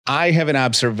I have an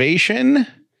observation.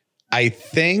 I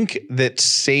think that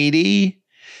Sadie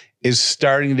is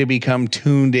starting to become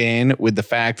tuned in with the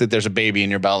fact that there's a baby in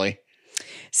your belly.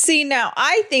 See, now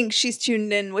I think she's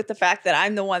tuned in with the fact that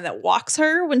I'm the one that walks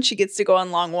her when she gets to go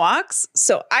on long walks.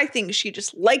 So I think she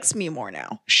just likes me more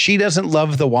now. She doesn't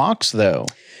love the walks, though.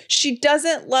 She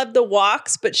doesn't love the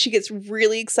walks, but she gets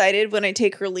really excited when I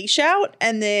take her leash out,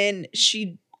 and then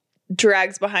she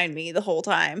drags behind me the whole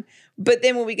time. But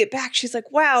then when we get back, she's like,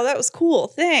 wow, that was cool.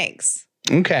 Thanks.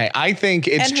 Okay. I think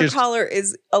it's and her collar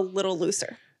is a little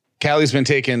looser. Callie's been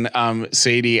taking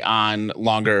Sadie on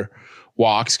longer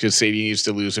walks because Sadie needs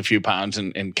to lose a few pounds,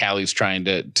 and Callie's trying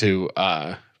to do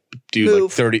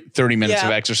move. Like 30 minutes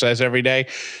of exercise every day.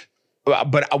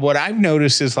 But what I've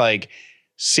noticed is like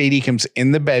Sadie comes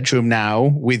in the bedroom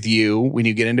now with you when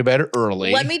you get into bed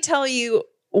early. Let me tell you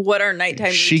what our nighttime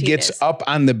routine is. She gets up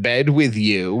on the bed with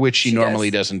you, which she normally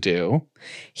doesn't do.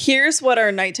 Here's what our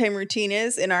nighttime routine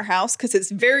is in our house, because it's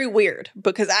very weird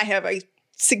because I have a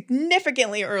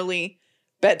significantly early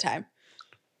bedtime.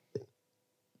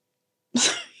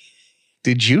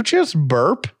 Did you just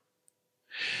burp?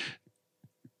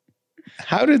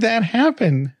 How did that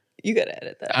happen? You gotta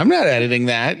edit that. I'm not editing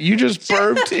that. You just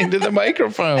burped into the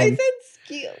microphone. I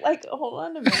said like, hold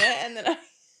on a minute, and then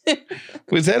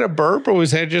Was that a burp, or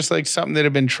was that just like something that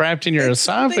had been trapped in your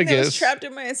esophagus? Something that was trapped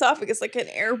in my esophagus, like an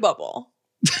air bubble.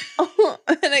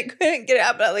 And I couldn't get it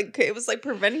out, but it was like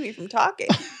preventing me from talking.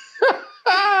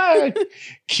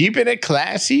 Keeping it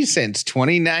classy since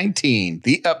 2019.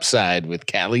 The Upside with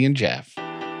Callie and Jeff.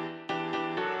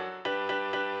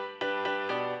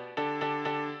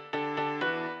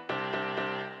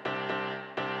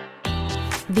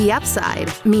 The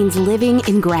Upside means living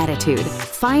in gratitude,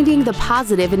 finding the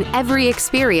positive in every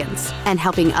experience, and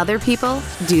helping other people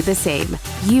do the same.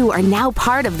 You are now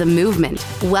part of the movement.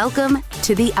 Welcome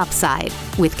to The Upside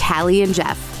with Callie and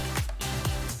Jeff.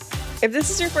 If this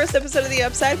is your first episode of The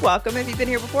Upside, welcome. If you've been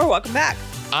here before, welcome back.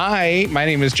 My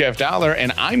name is Jeff Dollar,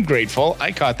 and I'm grateful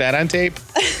I caught that on tape.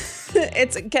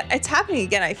 It's happening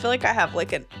again. I feel like I have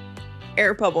like an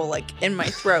air bubble like in my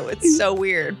throat. It's so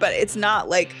weird, but it's not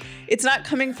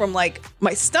coming from like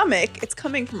my stomach. It's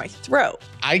coming from my throat.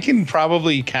 I can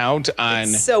probably count on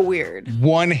it's so weird.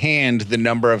 One hand the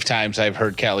number of times I've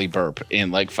heard Callie burp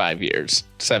in like 5 years,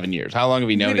 7 years. How long have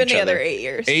we known each other? We've been together 8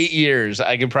 years. 8 years.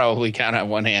 I could probably count on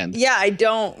one hand. Yeah, I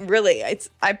don't really.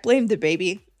 I blame the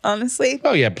baby, honestly.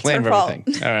 Oh yeah, blame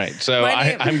everything. All right. So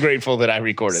I'm grateful that I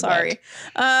recorded that. Sorry.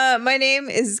 My name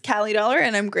is Callie Dollar,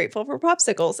 and I'm grateful for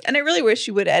popsicles. And I really wish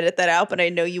you would edit that out, but I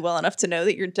know you well enough to know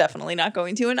that you're definitely not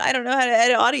going to, and I don't know how to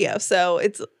edit audio, so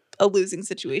it's a losing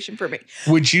situation for me.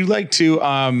 Would you like to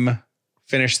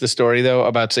finish the story though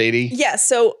about Sadie? Yeah.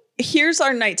 So here's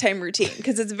our nighttime routine,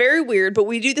 because it's very weird, but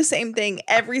we do the same thing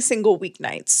every single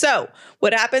weeknight. So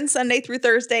what happens Sunday through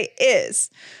Thursday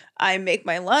is I make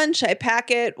my lunch, I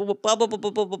pack it, blah, blah, blah, blah,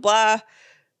 blah, blah, blah.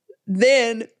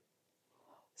 Then,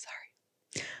 sorry.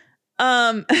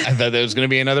 I thought there was going to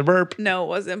be another burp. No, it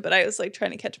wasn't, but I was like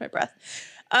trying to catch my breath.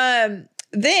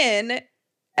 Then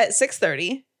at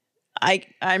 6:30,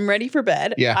 I'm ready for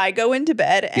bed. Yeah. I go into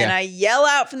bed and I yell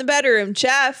out from the bedroom,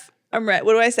 Jeff, I'm ready.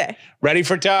 What do I say? Ready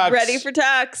for tux. Ready for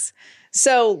tux.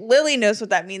 So Lily knows what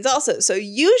that means also. So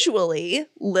usually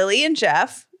Lily and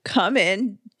Jeff come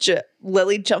in.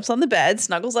 Lily jumps on the bed,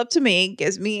 snuggles up to me,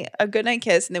 gives me a goodnight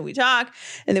kiss, and then we talk,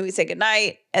 and then we say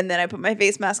goodnight, and then I put my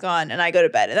face mask on, and I go to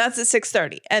bed, and that's at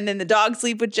 6:30. And then the dogs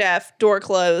sleep with Jeff, door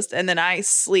closed, and then I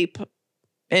sleep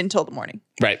until the morning.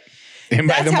 Right. And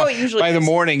that's how it usually by is. The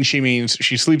morning, she means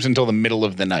she sleeps until the middle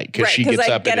of the night, because she gets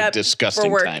up at a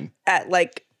disgusting time. At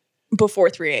like before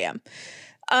 3 a.m.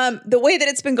 The way that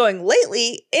it's been going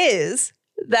lately is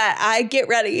that I get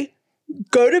ready,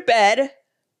 go to bed,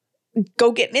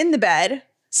 go get in the bed,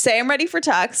 say I'm ready for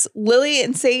tux. Lily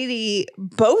and Sadie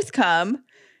both come,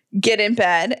 get in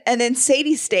bed, and then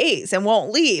Sadie stays and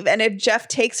won't leave. And if Jeff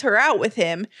takes her out with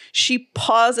him, she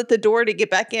paws at the door to get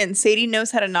back in. Sadie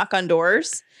knows how to knock on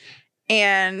doors,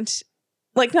 and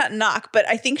like not knock, but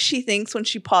I think she thinks when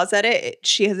she paws at it,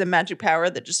 she has a magic power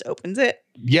that just opens it.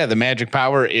 Yeah, the magic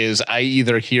power is I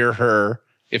either hear her.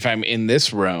 If I'm in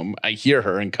this room, I hear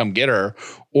her and come get her,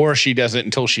 or she does it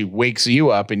until she wakes you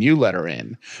up and you let her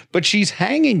in. But she's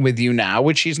hanging with you now,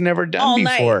 which she's never done all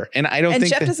before. Night. And I don't think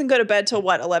Jeff doesn't go to bed till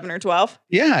what, 11 or 12?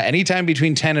 Yeah, anytime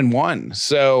between 10 and 1.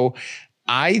 So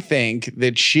I think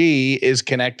that she is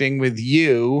connecting with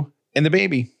you and the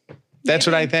baby. That's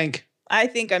what I think. I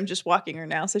think I'm just walking her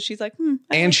now. So she's like,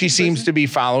 and she seems to be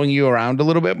following you around a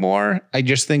little bit more. I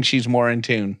just think she's more in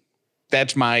tune.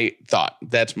 That's my thought.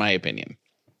 That's my opinion.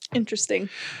 Interesting.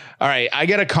 All right. I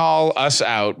got to call us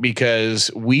out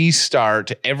because we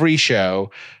start every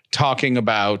show talking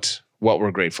about what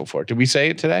we're grateful for. Did we say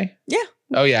it today? Yeah.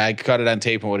 Oh, yeah. I caught it on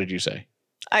tape. And what did you say?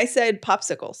 I said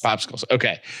popsicles. Popsicles.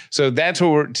 Okay. So that's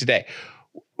what we're today.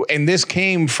 And this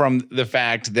came from the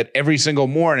fact that every single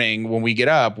morning when we get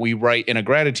up, we write in a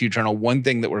gratitude journal one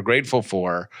thing that we're grateful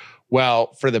for.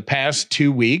 Well, for the past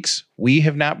 2 weeks, we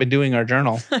have not been doing our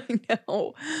journal.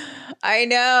 I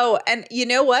know. And you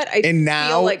know what?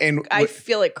 I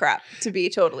feel like crap, to be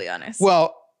totally honest.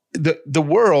 Well, the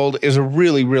world is a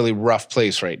really, really rough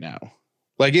place right now.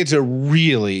 Like it's a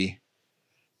really,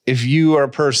 if you are a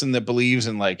person that believes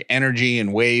in like energy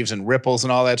and waves and ripples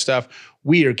and all that stuff,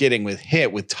 we are getting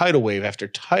hit with tidal wave after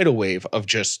tidal wave of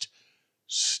just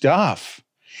stuff.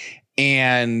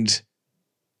 And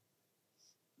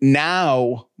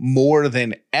now more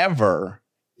than ever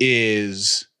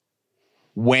is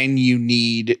when you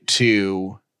need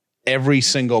to every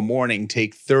single morning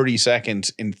take 30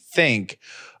 seconds and think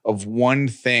of one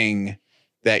thing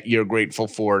that you're grateful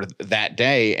for that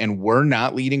day. And we're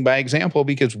not leading by example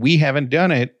because we haven't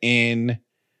done it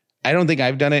I don't think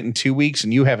I've done it in 2 weeks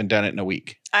and you haven't done it in a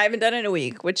week. I haven't done it in a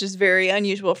week, which is very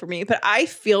unusual for me, but I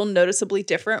feel noticeably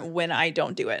different when I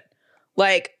don't do it.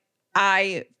 Like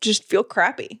I just feel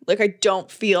crappy. Like I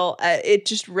don't feel, it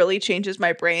just really changes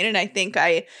my brain. And I think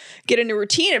I get in a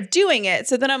routine of doing it.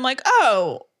 So then I'm like,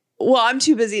 oh, well, I'm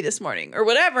too busy this morning or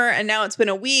whatever. And now it's been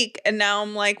a week. And now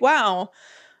I'm like, wow,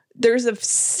 there's a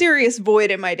serious void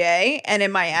in my day and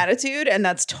in my attitude. And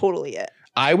that's totally it.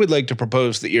 I would like to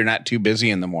propose that you're not too busy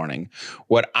in the morning.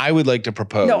 What I would like to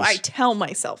propose. No, I tell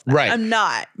myself that. Right. I'm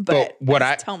not, but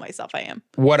I tell myself I am.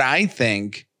 What I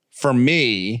think for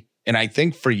me, and I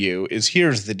think for you, is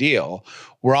here's the deal.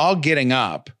 We're all getting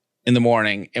up in the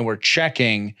morning and we're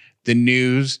checking the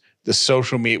news, the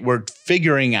social media. We're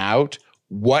figuring out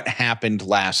what happened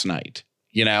last night,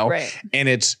 you know? Right. And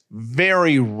it's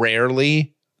very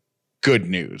rarely good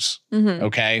news. Mm-hmm.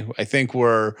 Okay. I think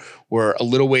we're a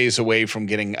little ways away from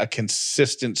getting a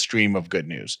consistent stream of good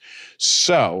news.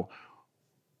 So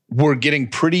we're getting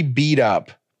pretty beat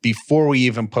up before we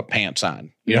even put pants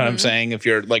on. You know what I'm saying? If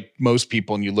you're like most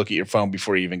people and you look at your phone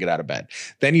before you even get out of bed,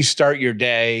 then you start your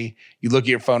day, you look at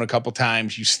your phone a couple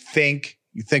times, you think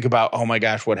about, oh my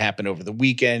gosh, what happened over the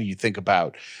weekend? You think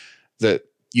about the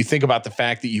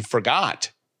fact that you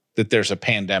forgot that there's a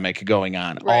pandemic going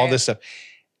on, right. All this stuff.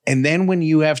 And then when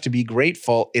you have to be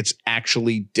grateful, it's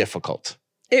actually difficult.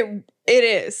 It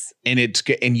is.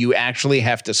 And you actually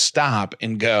have to stop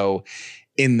and go,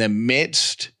 in the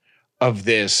midst of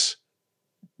this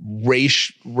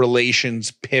race relations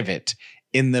pivot,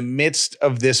 in the midst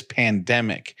of this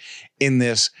pandemic, in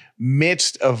this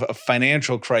midst of a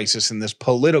financial crisis, in this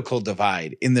political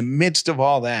divide, in the midst of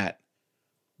all that,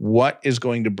 what is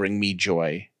going to bring me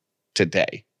joy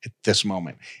today at this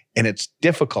moment? And it's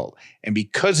difficult. And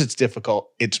because it's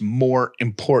difficult, it's more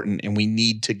important and we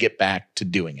need to get back to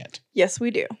doing it. Yes,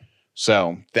 we do.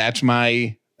 So that's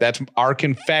our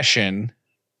confession.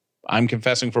 I'm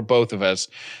confessing for both of us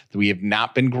that we have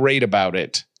not been great about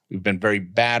it. We've been very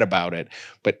bad about it,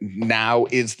 but now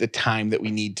is the time that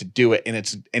we need to do it.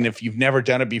 And if you've never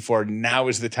done it before, now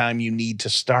is the time you need to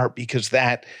start, because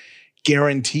that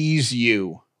guarantees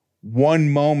you one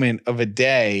moment of a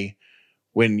day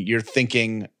when you're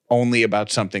thinking only about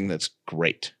something that's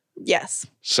great. Yes.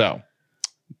 So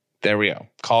there we go.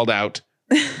 Called out.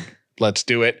 Let's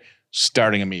do it.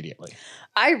 Starting immediately.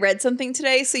 I read something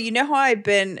today. So you know how I've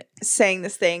been saying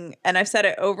this thing, and I've said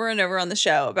it over and over on the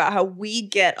show about how we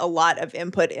get a lot of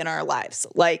input in our lives.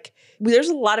 Like there's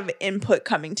a lot of input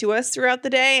coming to us throughout the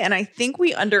day. And I think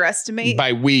we underestimate.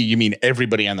 By we, you mean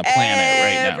everybody on the planet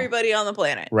right now. Everybody on the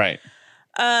planet. Right.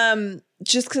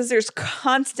 Just because there's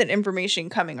constant information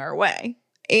coming our way.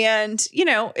 And, you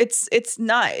know, it's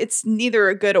neither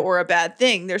a good or a bad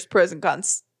thing. There's pros and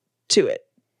cons to it,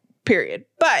 period.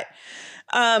 But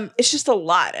it's just a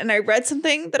lot. And I read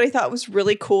something that I thought was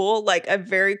really cool, like a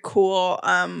very cool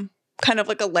kind of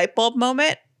like a light bulb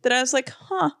moment that I was like,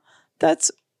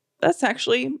 that's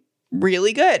actually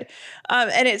really good.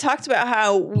 And it talked about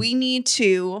how we need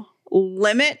to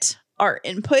limit our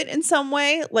input in some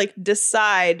way, like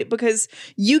decide, because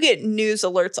you get news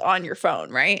alerts on your phone,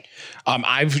 right?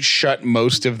 I've shut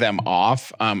most of them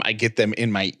off. I get them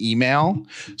in my email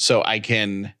so I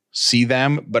can see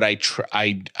them, but I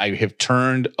have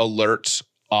turned alerts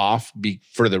off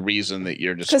for the reason that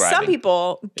you're describing. Because some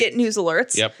people get news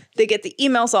alerts. Yep. They get the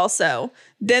emails also.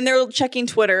 Then they're checking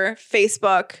Twitter,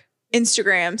 Facebook,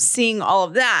 Instagram, seeing all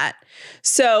of that.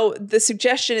 So the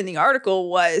suggestion in the article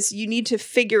was you need to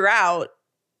figure out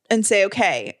and say,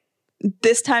 okay,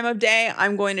 this time of day,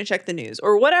 I'm going to check the news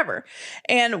or whatever.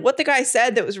 And what the guy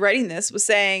said that was writing this was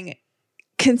saying,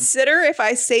 consider if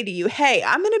I say to you, hey,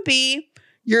 I'm going to be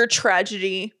your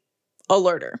tragedy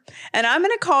alerter. And I'm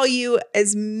going to call you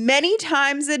as many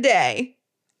times a day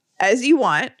as you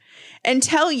want and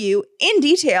tell you in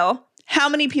detail how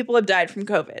many people have died from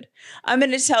COVID. I'm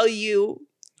going to tell you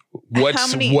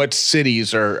what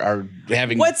cities are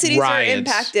having what cities riots. are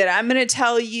impacted. I'm going to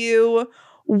tell you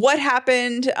what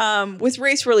happened with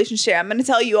race relationship. I'm going to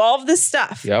tell you all of this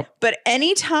stuff. Yep. But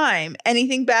anytime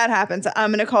anything bad happens,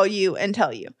 I'm going to call you and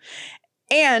tell you.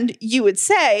 And you would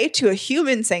say to a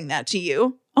human saying that to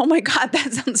you, oh my God,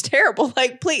 that sounds terrible.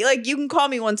 Like, please, like you can call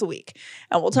me once a week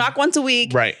and we'll talk once a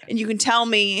week. Right. And you can tell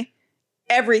me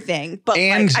everything. But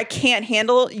like, I can't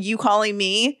handle you calling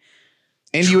me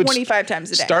and you 25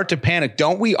 times a day. Start to panic.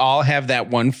 Don't we all have that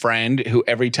one friend who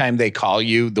every time they call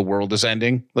you, the world is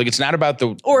ending? Like it's not about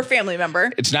or a family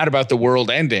member. It's not about the world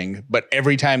ending, but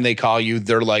every time they call you,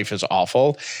 their life is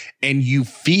awful. And you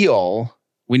feel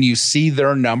when you see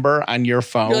their number on your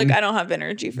phone, you're like, I don't have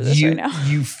energy for this right now.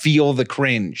 You feel the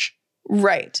cringe.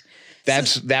 Right.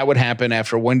 That would happen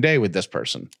after one day with this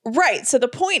person. Right. So the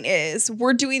point is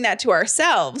we're doing that to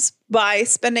ourselves by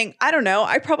spending, I don't know,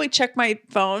 I probably check my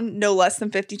phone no less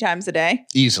than 50 times a day.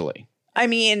 Easily. I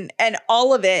mean, and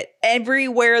all of it,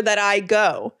 everywhere that I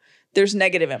go, there's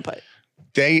negative input.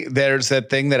 There's that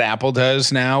thing that Apple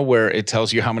does now where it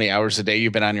tells you how many hours a day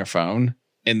you've been on your phone.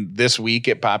 And this week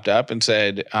it popped up and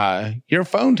said, your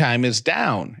phone time is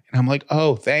down. And I'm like,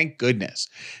 oh, thank goodness.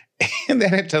 And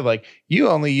then it's like, you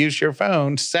only use your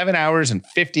phone 7 hours and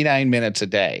 59 minutes a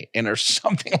day. And or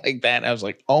something like that. And I was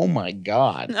like, oh my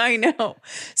God. I know.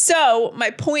 So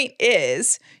my point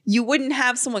is you wouldn't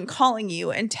have someone calling you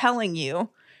and telling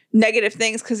you negative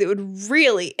things because it would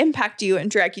really impact you and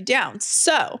drag you down.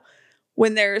 So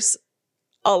when there's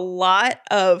a lot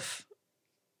of,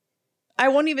 I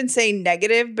won't even say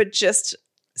negative, but just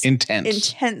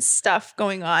intense stuff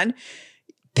going on,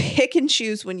 pick and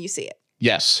choose when you see it.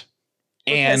 Yes.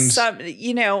 Because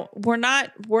we're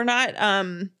not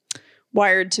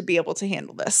wired to be able to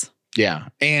handle this. Yeah.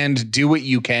 And do what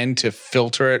you can to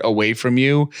filter it away from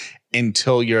you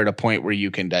until you're at a point where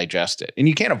you can digest it. And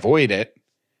you can't avoid it.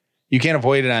 You can't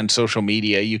avoid it on social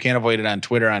media. You can't avoid it on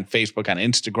Twitter, on Facebook, on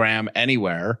Instagram,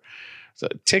 anywhere. So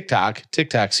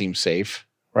TikTok seems safe,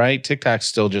 right? TikTok's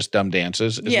still just dumb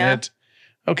dances, isn't it?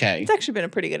 Okay. It's actually been a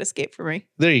pretty good escape for me.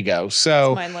 There you go.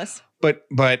 So it's mindless.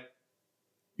 But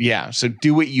yeah, so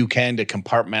do what you can to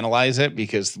compartmentalize it,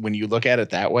 because when you look at it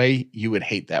that way, you would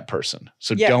hate that person.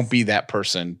 So don't be that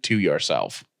person to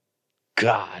yourself.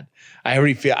 God,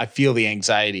 I feel the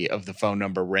anxiety of the phone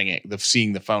number ringing,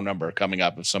 seeing the phone number coming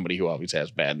up of somebody who always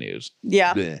has bad news.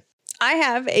 Yeah. Blech. I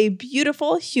have a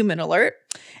beautiful human alert.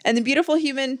 And the beautiful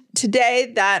human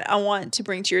today that I want to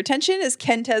bring to your attention is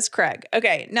Kentez Craig.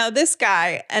 Okay, now this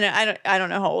guy, and I don't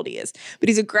know how old he is, but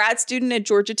he's a grad student at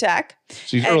Georgia Tech.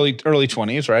 So he's early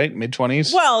 20s, right? Mid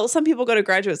 20s? Well, some people go to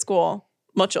graduate school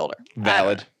much older.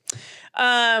 Valid.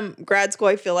 Grad school,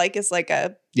 I feel like, is like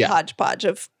a hodgepodge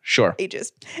of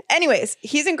ages. Anyways,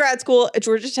 he's in grad school at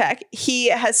Georgia Tech. He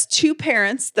has two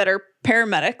parents that are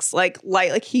paramedics,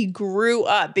 like he grew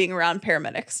up being around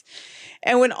paramedics.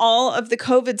 And when all of the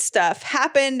COVID stuff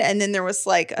happened, and then there was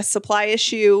like a supply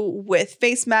issue with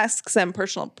face masks and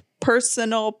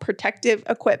personal protective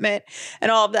equipment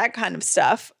and all of that kind of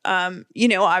stuff.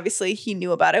 Obviously he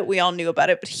knew about it. We all knew about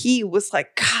it, but he was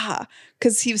like,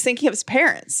 because he was thinking of his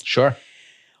parents. Sure.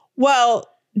 Well,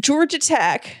 Georgia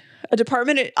Tech, a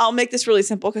department, I'll make this really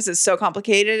simple because it's so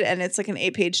complicated and it's like an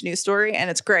 8-page news story and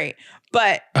it's great.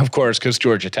 But of course, because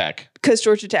Georgia Tech.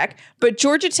 But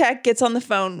Georgia Tech gets on the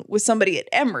phone with somebody at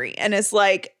Emory and is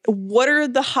like, what are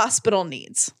the hospital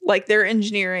needs? Like they're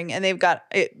engineering and they've got,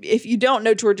 if you don't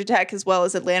know Georgia Tech as well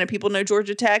as Atlanta people know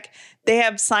Georgia Tech, they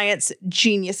have science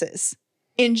geniuses.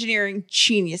 Engineering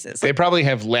geniuses. They probably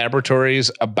have laboratories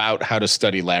about how to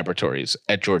study laboratories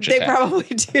at Georgia Tech. They probably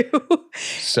do.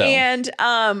 So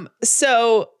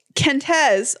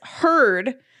Kentez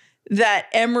heard that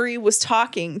Emory was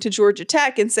talking to Georgia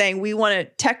Tech and saying,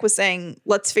 Tech was saying,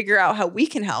 let's figure out how we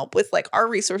can help with like our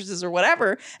resources or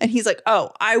whatever. And he's like, oh,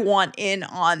 I want in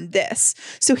on this.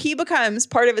 So he becomes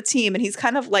part of a team and he's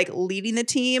kind of like leading the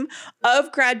team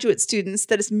of graduate students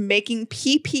that is making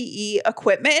PPE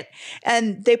equipment.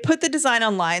 And they put the design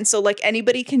online so like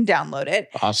anybody can download it.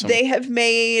 Awesome. They have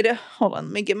made, hold on,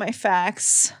 let me get my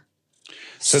facts.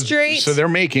 So they're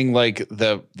making like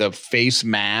the face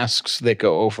masks that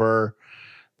go over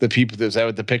the people. Is that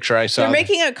what the picture I saw? They're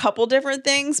making a couple different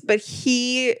things, but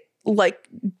he like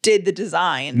did the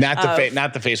design. Not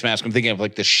the face mask. I'm thinking of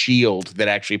like the shield that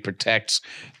actually protects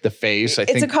the face.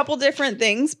 It's a couple different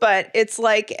things, but it's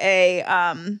like a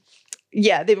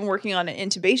they've been working on an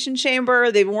intubation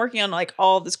chamber. They've been working on like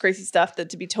all this crazy stuff that,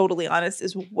 to be totally honest,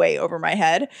 is way over my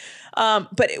head.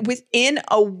 But within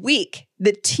a week,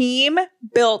 the team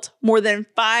built more than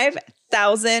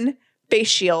 5,000 face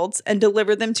shields and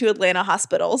delivered them to Atlanta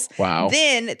hospitals. Wow.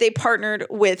 Then they partnered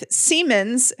with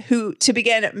Siemens to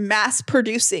begin mass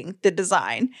producing the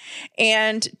design.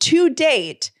 And to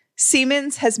date,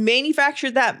 Siemens has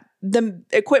manufactured the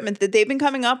equipment that they've been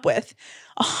coming up with,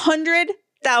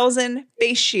 100,000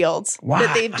 face shields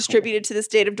that they've distributed to the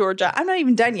state of Georgia. I'm not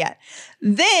even done yet.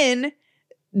 Then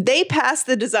they passed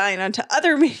the design on to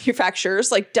other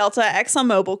manufacturers like Delta,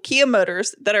 ExxonMobil, Kia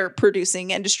Motors that are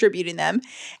producing and distributing them.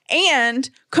 And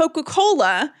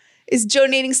Coca-Cola is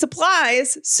donating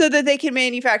supplies so that they can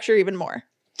manufacture even more.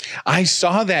 I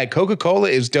saw that Coca-Cola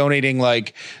is donating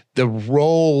like the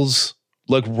rolls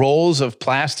of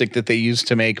plastic that they use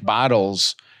to make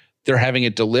bottles. They're having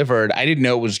it delivered. I didn't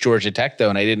know it was Georgia Tech though,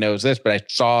 and I didn't know it was this, but I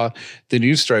saw the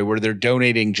news story where they're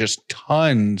donating just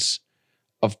tons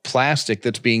of plastic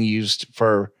that's being used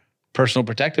for personal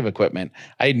protective equipment.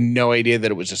 I had no idea that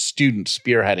it was a student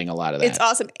spearheading a lot of that. It's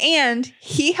awesome. And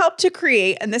he helped to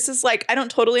create, and this is like, I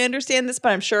don't totally understand this,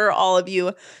 but I'm sure all of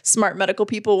you smart medical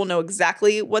people will know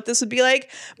exactly what this would be like.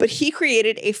 But he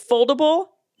created a foldable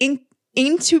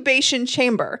intubation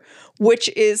chamber, which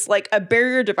is like a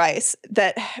barrier device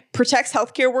that protects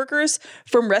healthcare workers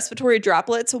from respiratory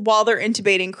droplets while they're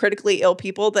intubating critically ill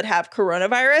people that have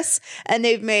coronavirus. And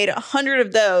they've made 100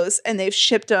 of those and they've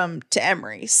shipped them to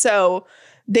Emory. So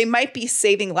they might be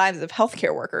saving lives of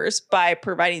healthcare workers by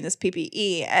providing this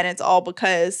PPE. And it's all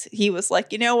because he was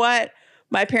like, you know what?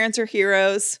 My parents are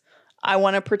heroes. I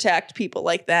want to protect people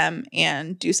like them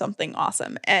and do something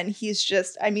awesome. And he's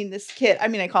just, this kid,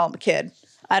 I call him a kid.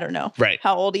 I don't know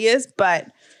how old he is, but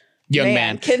young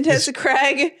man. Kentessa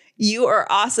Craig, you are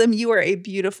awesome. You are a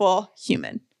beautiful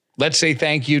human. Let's say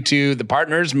thank you to the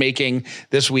partners making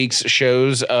this week's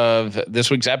episodes of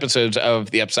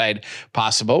The Upside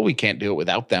possible. We can't do it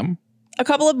without them. A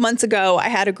couple of months ago, I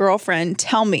had a girlfriend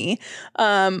tell me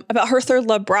about her Third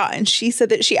Love bra, and she said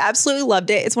that she absolutely loved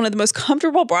it. It's one of the most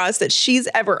comfortable bras that she's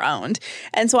ever owned.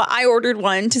 And so I ordered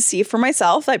one to see for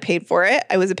myself. I paid for it.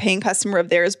 I was a paying customer of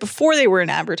theirs before they were an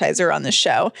advertiser on the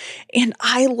show. And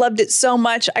I loved it so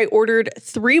much. I ordered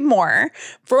 3 more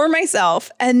for myself.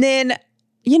 And then,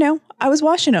 I was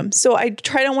washing them. So I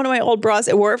tried on one of my old bras.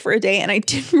 I wore it for a day, and I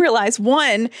didn't realize,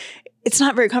 1, it's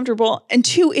not very comfortable, and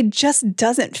 2, it just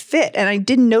doesn't fit. And I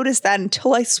didn't notice that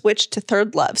until I switched to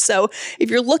Third Love. So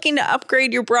if you're looking to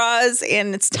upgrade your bras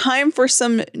and it's time for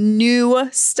some new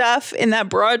stuff in that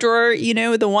bra drawer,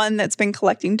 the one that's been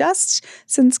collecting dust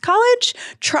since college,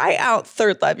 try out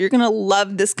Third Love. You're going to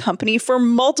love this company for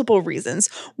multiple reasons.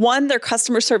 1, their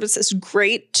customer service is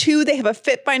great. 2, they have a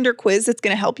fit finder quiz that's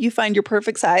going to help you find your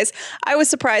perfect size. I was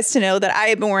surprised to know that I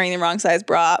have been wearing the wrong size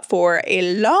bra for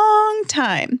a long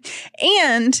time.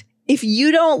 And if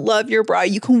you don't love your bra,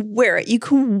 you can wear it, you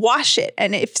can wash it.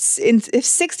 And if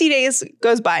 60 days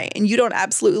goes by and you don't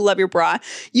absolutely love your bra,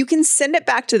 you can send it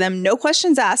back to them, no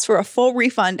questions asked, for a full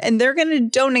refund. And they're going to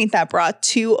donate that bra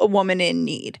to a woman in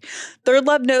need. Third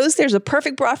Love knows there's a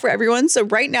perfect bra for everyone. So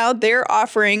right now they're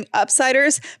offering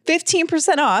Upsiders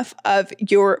 15% off of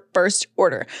your first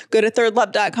order. Go to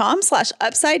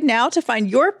thirdlove.com/upside now to find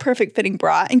your perfect fitting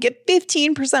bra and get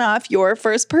 15% off your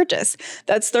first purchase.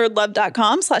 That's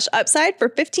thirdlove.com/upside for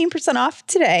 15% off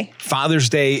today. Father's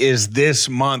Day is this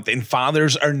month, and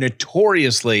fathers are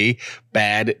notoriously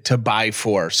bad to buy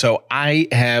for. So I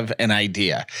have an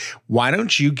idea. Why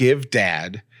don't you give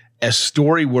Dad a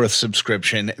Storyworth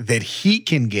subscription that he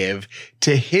can give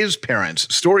to his parents?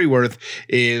 Storyworth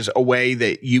is a way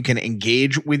that you can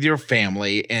engage with your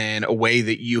family in a way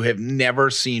that you have never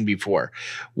seen before.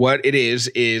 What it is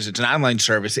it's an online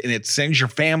service, and it sends your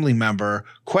family member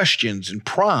questions and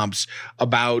prompts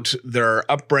about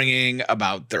their upbringing,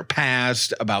 about their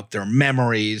past, about their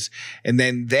memories, and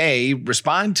then they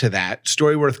respond to that.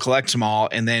 Storyworth collects them all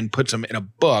and then puts them in a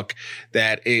book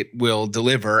that it will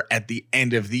deliver at the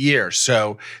end of the year.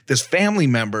 So this family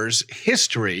member's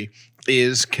history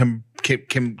is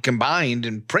combined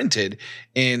and printed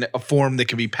in a form that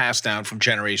can be passed down from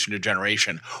generation to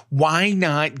generation. Why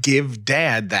not give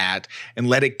dad that and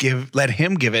let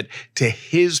him give it to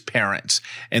his parents?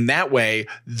 And that way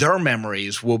their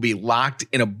memories will be locked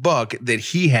in a book that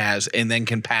he has and then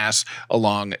can pass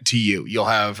along to you. You'll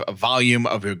have a volume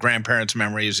of your grandparents'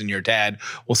 memories, and your dad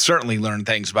will certainly learn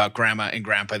things about grandma and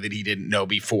grandpa that he didn't know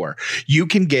before. You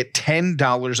can get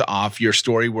 $10 off your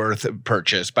Storyworth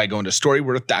purchase by going to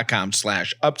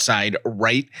storyworth.com/upside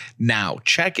right now.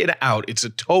 Check it out. It's a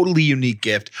totally unique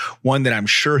gift, one that I'm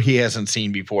sure he hasn't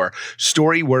seen before.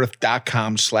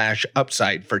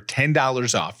 Storyworth.com/upside for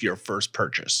 $10 off your first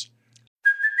purchase.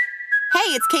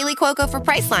 Hey, it's Kaylee Cuoco for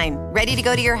Priceline. Ready to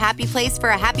go to your happy place for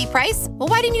a happy price? Well,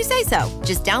 why didn't you say so?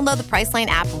 Just download the Priceline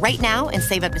app right now and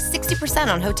save up to 60%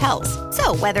 on hotels.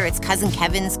 So whether it's Cousin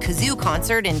Kevin's Kazoo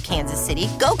Concert in Kansas City,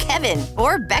 go Kevin,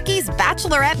 or Becky's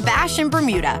Bachelorette Bash in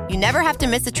Bermuda, you never have to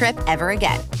miss a trip ever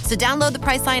again. So download the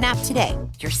Priceline app today.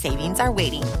 Your savings are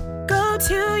waiting. Go to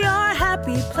your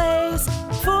happy place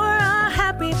for a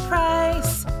happy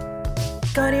price.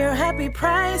 Go to your happy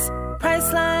price,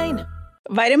 Priceline.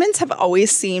 Vitamins have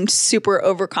always seemed super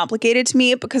overcomplicated to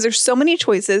me because there's so many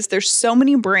choices, there's so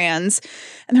many brands,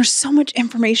 and there's so much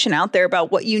information out there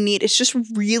about what you need. It's just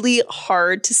really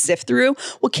hard to sift through.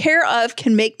 Well, Care of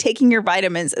can make taking your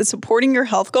vitamins and supporting your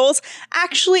health goals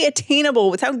actually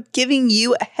attainable without giving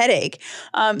you a headache.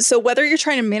 So whether you're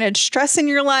trying to manage stress in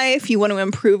your life, you want to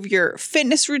improve your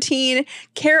fitness routine,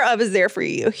 Care of is there for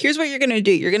you. Here's what you're going to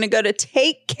do. You're going to go to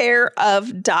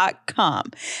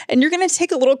takecareof.com and you're going to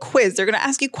take a little quiz. They're going to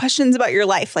ask you questions about your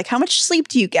life, like how much sleep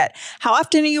do you get? How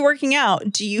often are you working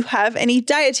out? Do you have any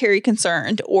dietary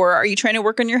concerns? Or are you trying to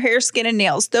work on your hair, skin, and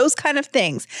nails? Those kind of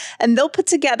things. And they'll put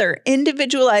together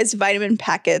individualized vitamin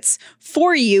packets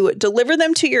for you, deliver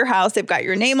them to your house. They've got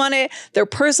your name on it. They're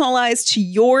personalized to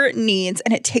your needs,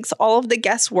 and it takes all of the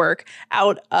guesswork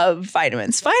out of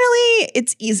vitamins. Finally,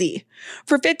 it's easy.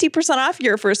 For 50% off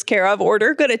your first Care of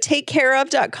order, go to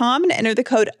takecareof.com and enter the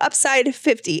code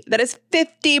UPSIDE50. That is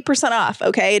 50% off,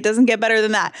 okay? It doesn't get better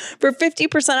than that. For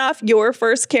 50% off your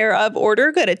first Care of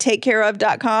order, go to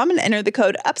takecareof.com and enter the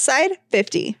code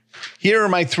UPSIDE50. Here are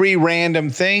my 3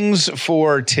 random things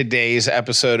for today's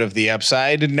episode of The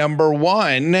Upside. Number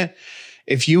 1,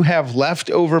 if you have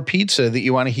leftover pizza that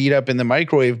you want to heat up in the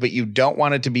microwave, but you don't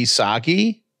want it to be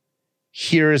soggy,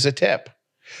 here is a tip.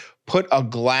 Put a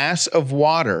glass of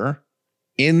water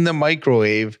in the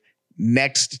microwave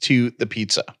next to the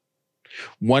pizza.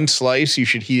 One slice, you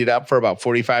should heat it up for about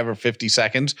 45 or 50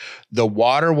 seconds. The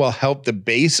water will help the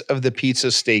base of the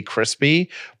pizza stay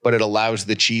crispy, but it allows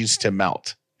the cheese to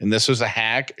melt. And this was a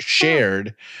hack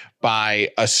shared by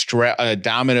a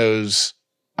Domino's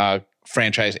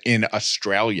franchise in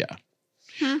Australia.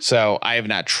 So I have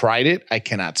not tried it. I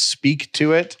cannot speak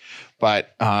to it,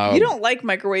 but you don't like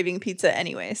microwaving pizza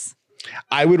anyways.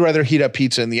 I would rather heat up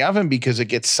pizza in the oven because it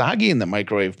gets soggy in the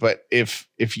microwave. But if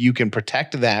you can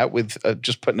protect that with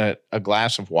just putting a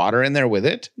glass of water in there with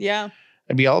it, yeah,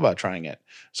 I'd be all about trying it.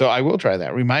 So I will try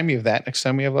that. Remind me of that next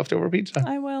time we have leftover pizza.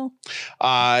 I will.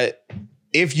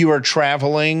 If you are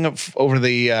traveling over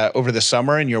the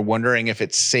summer and you're wondering if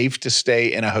it's safe to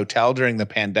stay in a hotel during the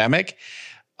pandemic,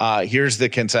 here's the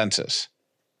consensus.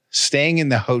 Staying in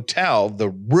the hotel, the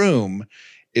room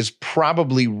is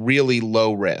probably really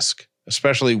low risk,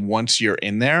 especially once you're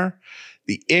in there.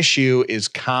 The issue is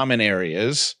common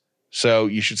areas. So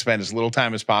you should spend as little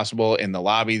time as possible in the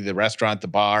lobby, the restaurant, the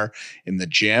bar, in the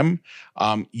gym.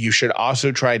 You should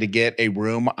also try to get a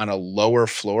room on a lower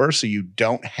floor so you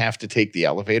don't have to take the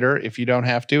elevator if you don't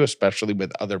have to, especially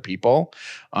with other people.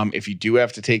 If you do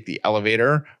have to take the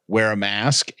elevator, wear a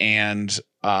mask and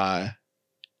wash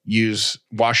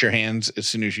your hands as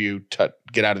soon as you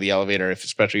get out of the elevator,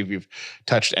 especially if you've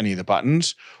touched any of the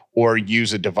buttons, or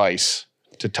use a device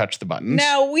to touch the buttons.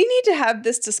 Now, we need to have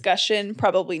this discussion,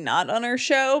 probably not on our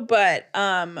show, but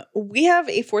we have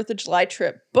a 4th of July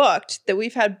trip booked that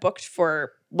we've had booked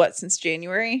for, since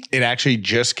January? It actually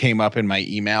just came up in my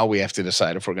email. We have to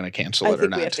decide if we're going to cancel it or not. I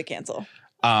think we have to cancel.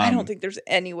 I don't think there's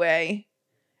any way.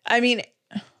 I mean,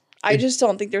 I just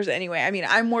don't think there's any way. I mean,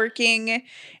 I'm working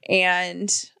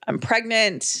and I'm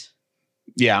pregnant.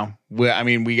 Yeah. We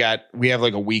have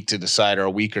like a week to decide, or a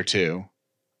week or two.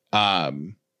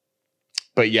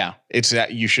 But yeah, it's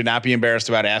that you should not be embarrassed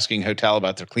about asking hotel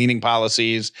about their cleaning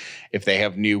policies, if they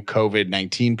have new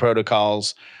COVID-19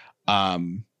 protocols,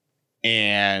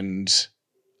 and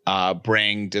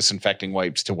bring disinfecting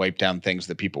wipes to wipe down things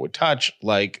that people would touch,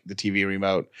 like the TV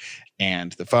remote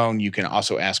and the phone. You can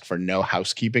also ask for no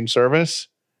housekeeping service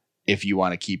if you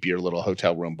want to keep your little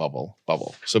hotel room bubble.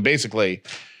 So basically,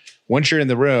 once you're in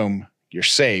the room, You're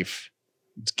safe.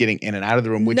 It's getting in and out of the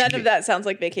room. None of that sounds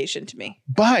like vacation to me.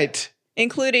 But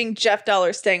including Jeff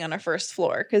Dollar staying on our first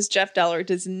floor, because Jeff Dollar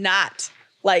does not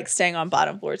like staying on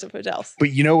bottom floors of hotels.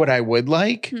 But you know what I would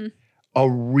like? A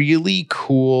really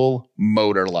cool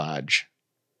motor lodge.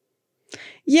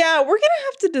 Yeah, we're going to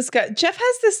have to discuss. Jeff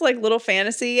has this like little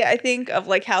fantasy, I think, of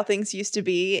like how things used to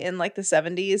be in like the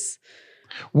 70s.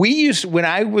 When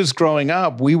I was growing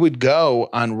up, we would go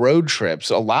on road trips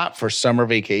a lot for summer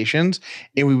vacations,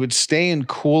 and we would stay in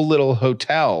cool little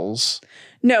hotels.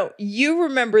 No, you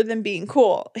remember them being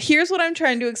cool. Here's what I'm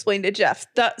trying to explain to Jeff.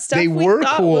 They were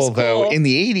cool, though. In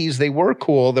the 80s, they were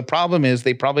cool. The problem is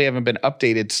they probably haven't been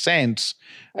updated since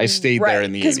I stayed there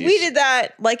in the 80s. Because we did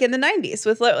that like in the 90s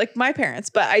with like my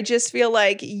parents. But I just feel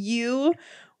like you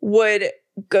would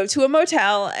go to a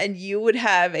motel and you would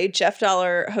have a Jeff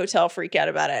Dollar hotel freak out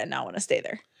about it and not want to stay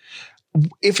there.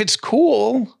 If it's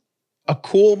cool, a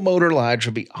cool motor lodge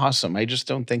would be awesome. I just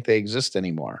don't think they exist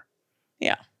anymore.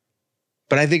 Yeah.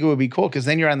 But I think it would be cool because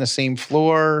then you're on the same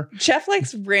floor. Jeff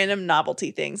likes random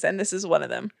novelty things, and this is one of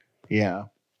them. Yeah.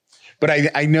 But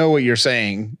I know what you're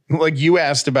saying. Like you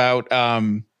asked about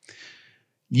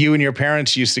you and your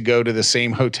parents used to go to the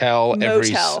same hotel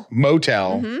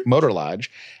motor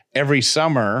lodge every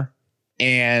summer,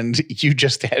 and you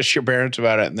just asked your parents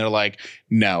about it, and they're like,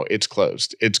 no, it's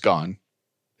closed. It's gone.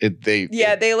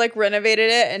 They like renovated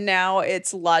it, and now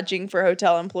it's lodging for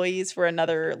hotel employees for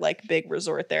another like big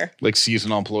resort there. Like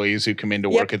seasonal employees who come in to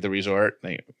work at the resort.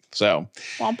 Womp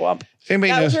womp.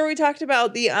 That was where we talked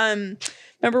about the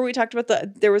remember we talked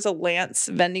about there was a Lance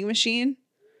vending machine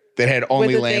that had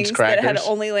only Lance crackers. That had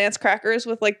only Lance crackers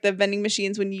with like the vending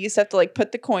machines when you used to have to like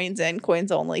put the coins in,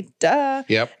 coins only. Duh.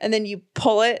 Yep. And then you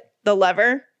pull the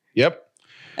lever. Yep.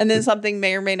 And then something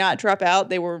may or may not drop out.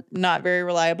 They were not very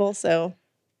reliable, so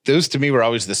those to me were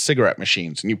always the cigarette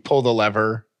machines, and you pull the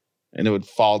lever and it would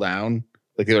fall down.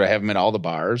 Like they would have them in all the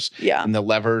bars. Yeah. And the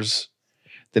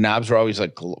knobs were always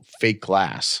like fake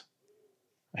glass.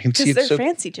 I can see it. They're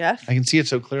fancy, Jeff. I can see it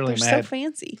so clearly. They're so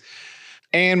fancy.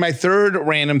 And my third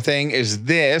random thing is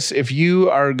this. If you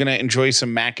are going to enjoy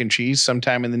some mac and cheese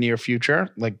sometime in the near future,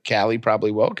 like Callie probably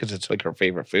will because it's like her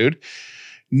favorite food,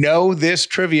 know this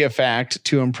trivia fact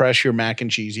to impress your mac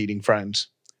and cheese eating friends.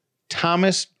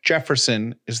 Thomas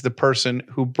Jefferson is the person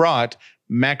who brought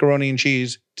macaroni and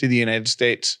cheese to the United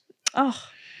States. Oh.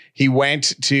 He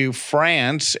went to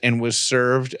France and was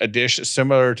served a dish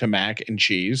similar to mac and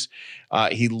cheese.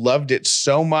 He loved it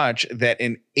so much that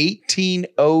in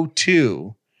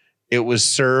 1802, it was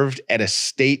served at a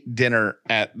state dinner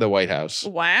at the White House.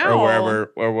 Wow.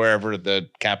 Or wherever the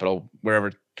capital,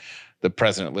 wherever the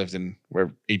president lived in, where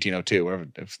 1802, wherever,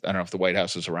 I don't know if the White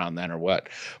House was around then or what,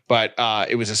 but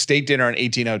it was a state dinner in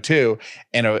 1802.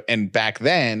 And back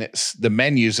then the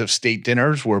menus of state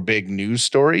dinners were big news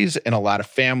stories, and a lot of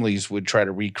families would try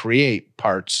to recreate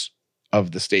parts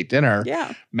of the state dinner.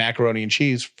 Yeah. Macaroni and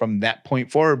cheese from that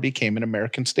point forward became an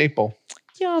American staple.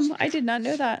 Yum. I did not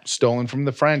know that. Stolen from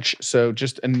the French. So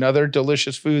just another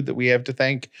delicious food that we have to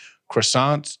thank.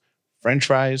 Croissants, French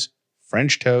fries,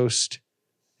 French toast,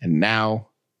 and now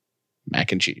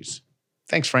mac and cheese.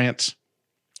 Thanks, France.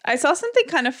 I saw something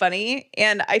kind of funny,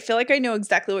 and I feel like I know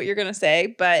exactly what you're going to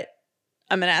say, but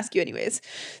I'm going to ask you anyways.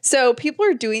 So people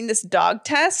are doing this dog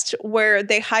test where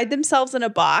they hide themselves in a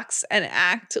box and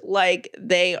act like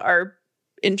they are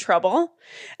in trouble,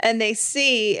 and they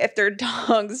see if their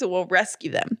dogs will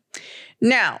rescue them.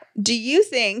 Now, do you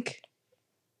think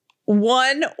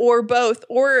one or both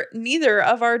or neither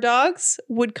of our dogs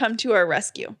would come to our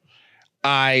rescue?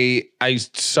 I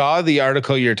saw the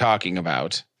article you're talking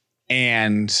about,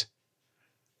 and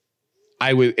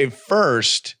at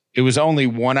first it was only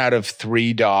 1 out of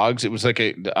 3 dogs. It was like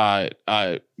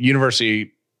a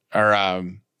university or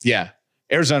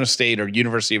Arizona State or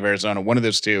University of Arizona. One of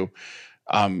those two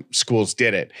schools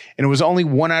did it, and it was only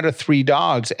 1 out of 3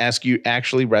 dogs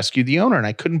actually rescued the owner, and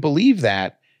I couldn't believe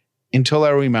that until I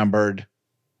remembered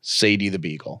Sadie the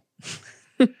Beagle.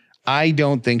 I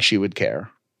don't think she would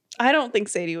care. I don't think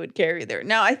Sadie would care either.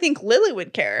 Now, I think Lily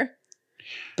would care,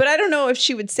 but I don't know if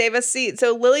she would save us. See,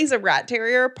 so Lily's a rat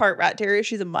terrier, part rat terrier.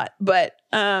 She's a mutt, but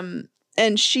and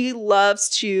she loves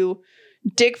to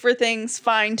dig for things,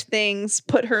 find things,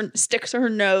 stick to her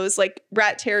nose. Like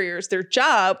rat terriers, their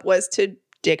job was to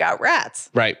dig out rats.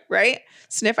 Right.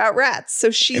 Sniff out rats. So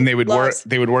they would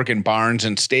work in barns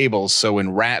and stables. So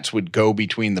when rats would go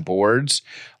between the boards,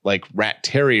 like rat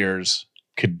terriers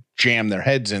could jam their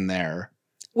heads in there.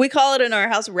 We call it in our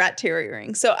house rat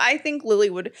terriering. So I think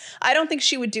Lily I don't think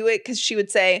she would do it because she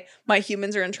would say, my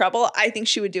humans are in trouble. I think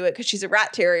she would do it because she's a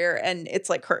rat terrier and it's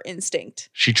like her instinct.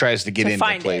 She tries to get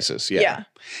into places. Yeah.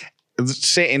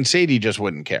 And Sadie just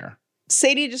wouldn't care.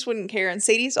 Sadie just wouldn't care. And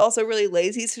Sadie's also really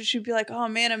lazy. So she'd be like, oh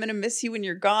man, I'm going to miss you when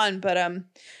you're gone. But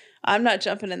I'm not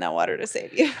jumping in that water to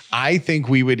save you. I think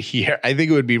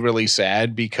it would be really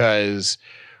sad because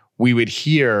we would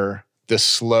hear the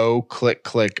slow click,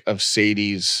 click of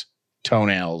Sadie's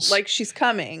toenails. Like she's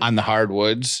coming. On the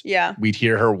hardwoods. Yeah. We'd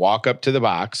hear her walk up to the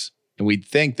box and we'd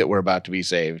think that we're about to be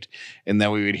saved. And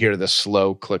then we would hear the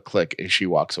slow click, click as she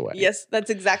walks away. Yes, that's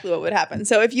exactly what would happen.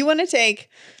 So if you want to take.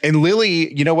 And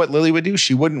Lily, you know what Lily would do?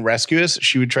 She wouldn't rescue us.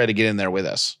 She would try to get in there with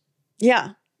us.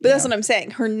 Yeah. But that's what I'm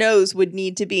saying. Her nose would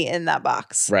need to be in that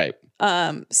box. Right.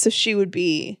 So she would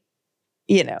be,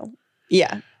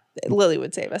 Lily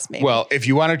would save us maybe. Well, if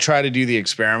you want to try to do the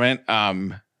experiment,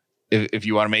 if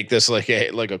you want to make this like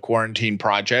a quarantine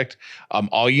project,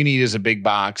 all you need is a big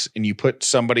box and you put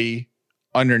somebody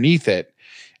underneath it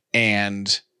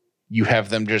and you have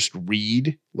them just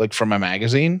read like from a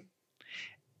magazine,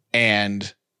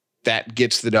 and that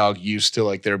gets the dog used to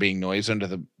like there being noise under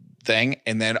the thing,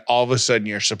 and then all of a sudden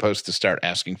you're supposed to start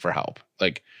asking for help,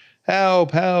 like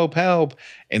help, help, help,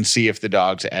 and see if the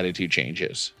dog's attitude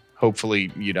changes.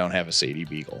 Hopefully you don't have a Sadie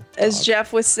Beagle. As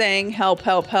Jeff was saying, help,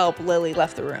 help, help, Lily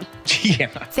left the room. Yeah.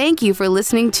 Thank you for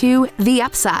listening to The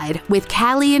Upside with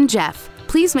Callie and Jeff.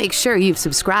 Please make sure you've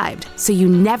subscribed so you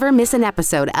never miss an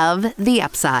episode of The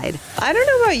Upside. I don't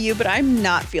know about you, but I'm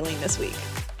not feeling this week.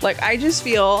 Like, I just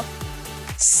feel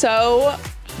so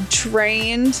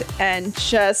drained and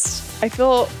I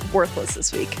feel worthless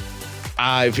this week.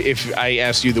 If I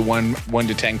asked you the 1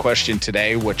 to 10 question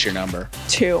today, what's your number?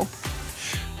 2.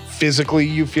 Physically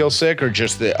you feel sick, or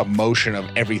just the emotion of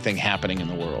everything happening in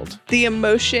the world? The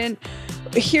emotion.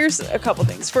 Here's a couple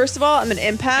things. First of all, I'm an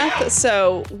empath.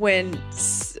 So when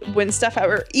stuff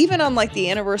ever, even on like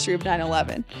the anniversary of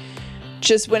 9/11,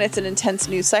 just when it's an intense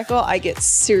news cycle, I get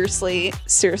seriously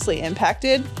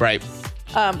impacted. Right.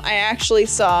 I actually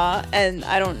saw, and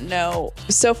I don't know,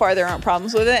 so far there aren't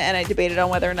problems with it, and I debated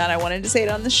on whether or not I wanted to say it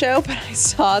on the show, but I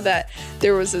saw that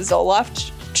there was a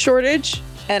Zoloft shortage,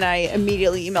 and I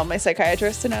immediately emailed my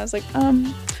psychiatrist, and I was like,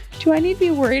 do I need to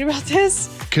be worried about this?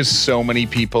 Because so many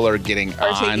people are taking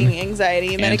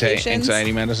anxiety medications.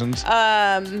 Anxiety medicines.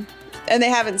 And they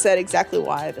haven't said exactly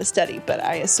why the study, but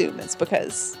I assume it's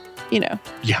because,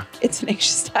 yeah, it's an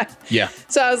anxious time. Yeah.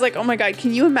 So I was like, oh my God,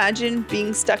 can you imagine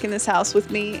being stuck in this house with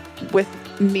me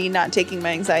not taking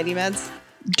my anxiety meds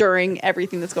during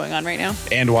everything that's going on right now?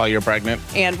 And while you're pregnant.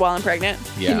 And while I'm pregnant.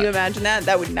 Yeah. Can you imagine that?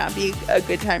 That would not be a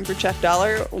good time for Chuck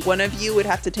Dollar. One of you would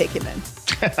have to take him in.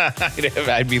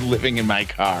 I'd be living in my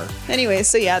car. Anyway,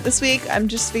 so yeah, this week I'm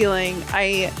just feeling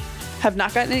I have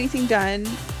not gotten anything done.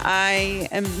 I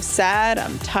am sad.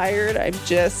 I'm tired. I'm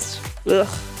just, ugh.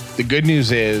 The good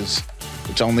news is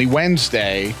it's only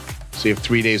Wednesday, so you have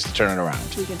 3 days to turn it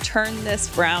around. We can turn this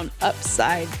frown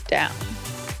upside down.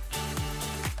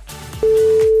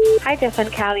 Hi, Jeff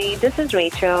and Callie. This is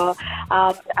Rachel.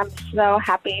 I'm so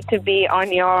happy to be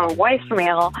on your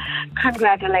voicemail.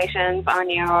 Congratulations on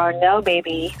your no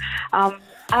baby.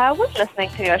 I was listening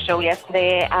to your show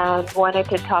yesterday and wanted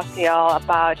to talk to y'all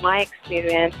about my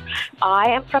experience. I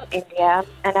am from India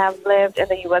and I've lived in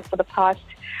the U.S. for the past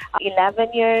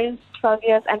 11 years, 12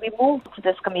 years, and we moved to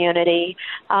this community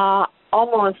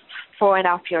almost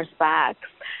 4.5 years back.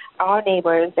 Our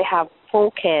neighbors, they have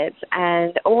 4 kids,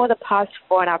 and over the past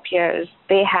 4.5 years,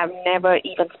 they have never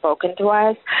even spoken to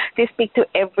us. They speak to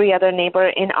every other neighbor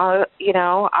in our,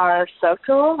 our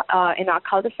circle, in our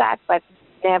cul-de-sac, but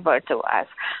never to us.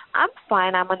 I'm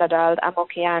fine. I'm an adult. I'm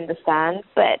okay. I understand.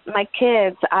 But my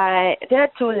kids,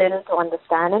 they're too little to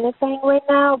understand anything right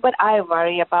now, but I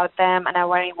worry about them, and I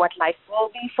worry what life will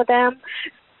be for them.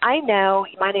 I know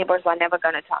my neighbors are never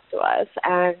going to talk to us,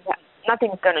 and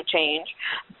nothing's going to change.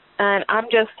 And I'm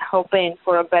just hoping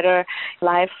for a better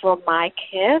life for my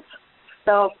kids.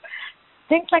 So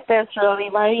things like this really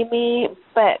worry me,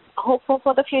 but hopeful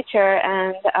for the future.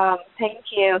 And thank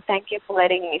you. Thank you for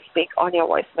letting me speak on your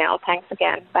voicemail. Thanks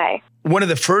again. Bye. One of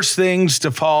the first things to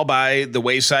fall by the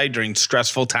wayside during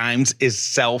stressful times is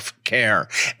self-care.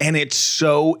 And it's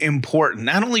so important,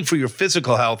 not only for your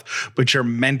physical health, but your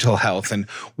mental health. And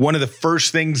one of the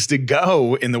first things to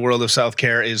go in the world of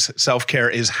self-care is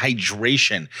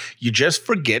hydration. You just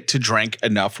forget to drink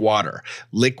enough water.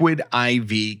 Liquid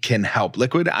IV can help.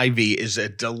 Liquid IV is a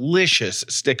delicious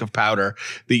stick of powder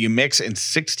that you mix in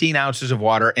 16 ounces of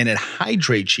water, and it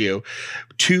hydrates you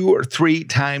 2 or 3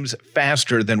 times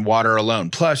faster than water alone.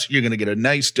 Plus, you're going to get a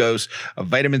nice dose of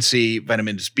vitamin C,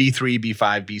 vitamins B3,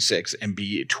 B5, B6, and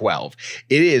B12.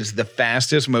 It is the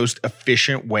fastest, most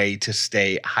efficient way to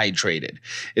stay hydrated.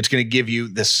 It's going to give you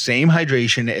the same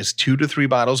hydration as 2 to 3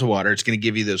 bottles of water. It's going to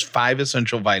give you those 5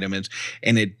 essential vitamins,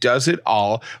 and it does it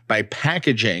all by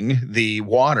packaging the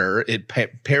water. It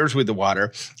pairs with the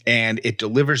water, and it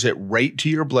delivers it right to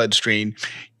your bloodstream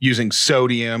using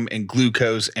sodium and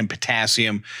glucose and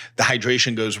potassium. The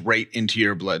hydration goes right into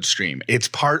your bloodstream. It's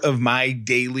part of my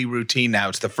daily routine now.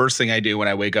 It's the first thing I do when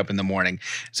I wake up in the morning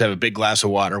is have a big glass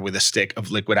of water with a stick of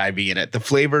Liquid IV in it. The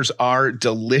flavors are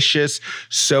delicious,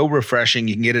 so refreshing.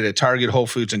 You can get it at Target, Whole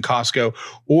Foods, and Costco,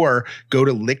 or go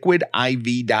to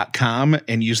liquidiv.com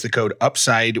and use the code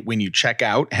UPSIDE when you check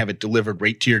out. Have it delivered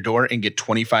right to your door and get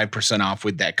 25% off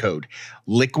with that code.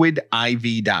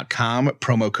 liquidiv.com,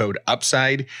 promo code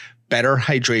UPSIDE. Better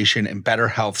hydration and better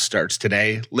health starts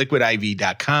today.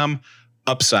 liquidiv.com,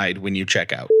 UPSIDE when you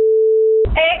check out.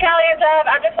 Hey, Callie and Jeff.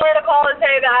 I just wanted to call and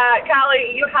say that,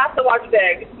 Callie, you have to watch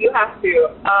Big. You have to.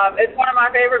 It's one of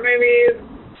my favorite movies.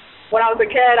 When I was a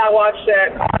kid, I watched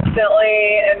it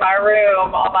constantly in my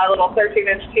room on my little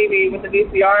 13-inch TV with the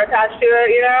VCR attached to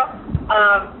it, you know?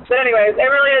 But anyways, it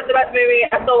really is the best movie.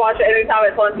 I still watch it anytime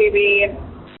it's on TV.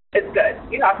 It's good.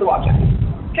 You have to watch it.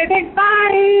 Okay, thanks.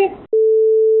 Bye.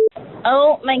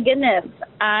 Oh, my goodness.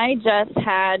 I just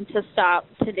had to stop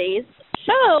today's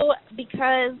show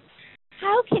because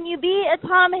how can you be a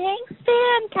Tom Hanks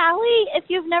fan, Callie, if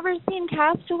you've never seen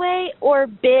Castaway or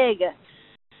Big?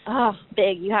 Oh,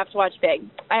 Big. You have to watch Big.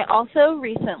 I also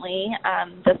recently,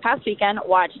 this past weekend,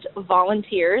 watched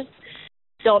Volunteers.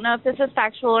 Don't know if this is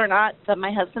factual or not, but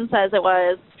my husband says it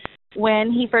was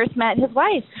when he first met his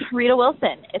wife, Rita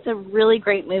Wilson. It's a really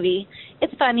great movie.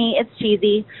 It's funny. It's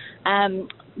cheesy.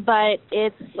 But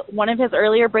it's one of his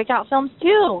earlier breakout films,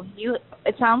 too.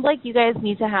 It sounds like you guys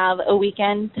need to have a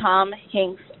weekend Tom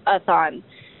Hanks-a-thon.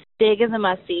 Big is a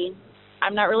must-see.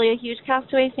 I'm not really a huge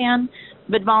Castaway fan,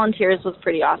 but Volunteers was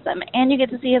pretty awesome. And you get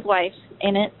to see his wife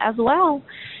in it as well.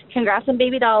 Congrats on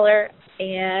Baby Dollar,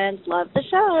 and love the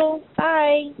show.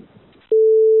 Bye.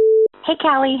 Hey,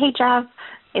 Callie. Hey, Jeff.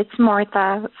 It's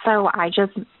Martha. So I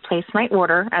just placed my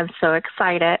order. I'm so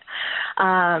excited.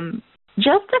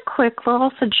 Just a quick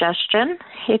little suggestion.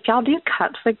 If y'all do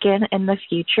cups again in the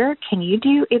future, can you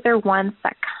do either ones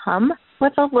that come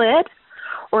with a lid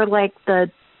or like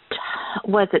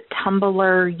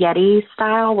tumbler Yeti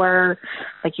style where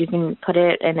like you can put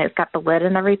it and it's got the lid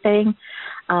and everything?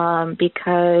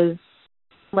 Because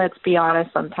let's be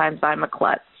honest, sometimes I'm a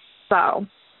klutz. So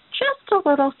just a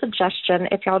little suggestion.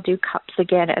 If y'all do cups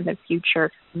again in the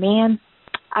future, man,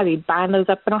 I'd be buying those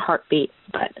up in a heartbeat.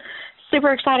 But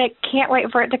super excited. Can't wait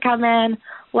for it to come in.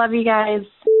 Love you guys.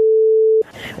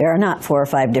 There are not 4 or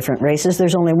 5 different races.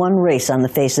 There's only one race on the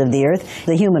face of the earth,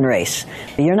 the human race.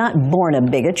 You're not born a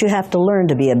bigot. You have to learn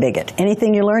to be a bigot.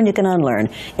 Anything you learn, you can unlearn.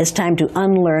 It's time to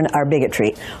unlearn our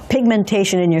bigotry.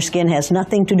 Pigmentation in your skin has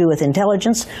nothing to do with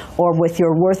intelligence or with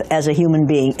your worth as a human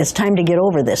being. It's time to get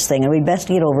over this thing, and we'd best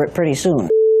get over it pretty soon.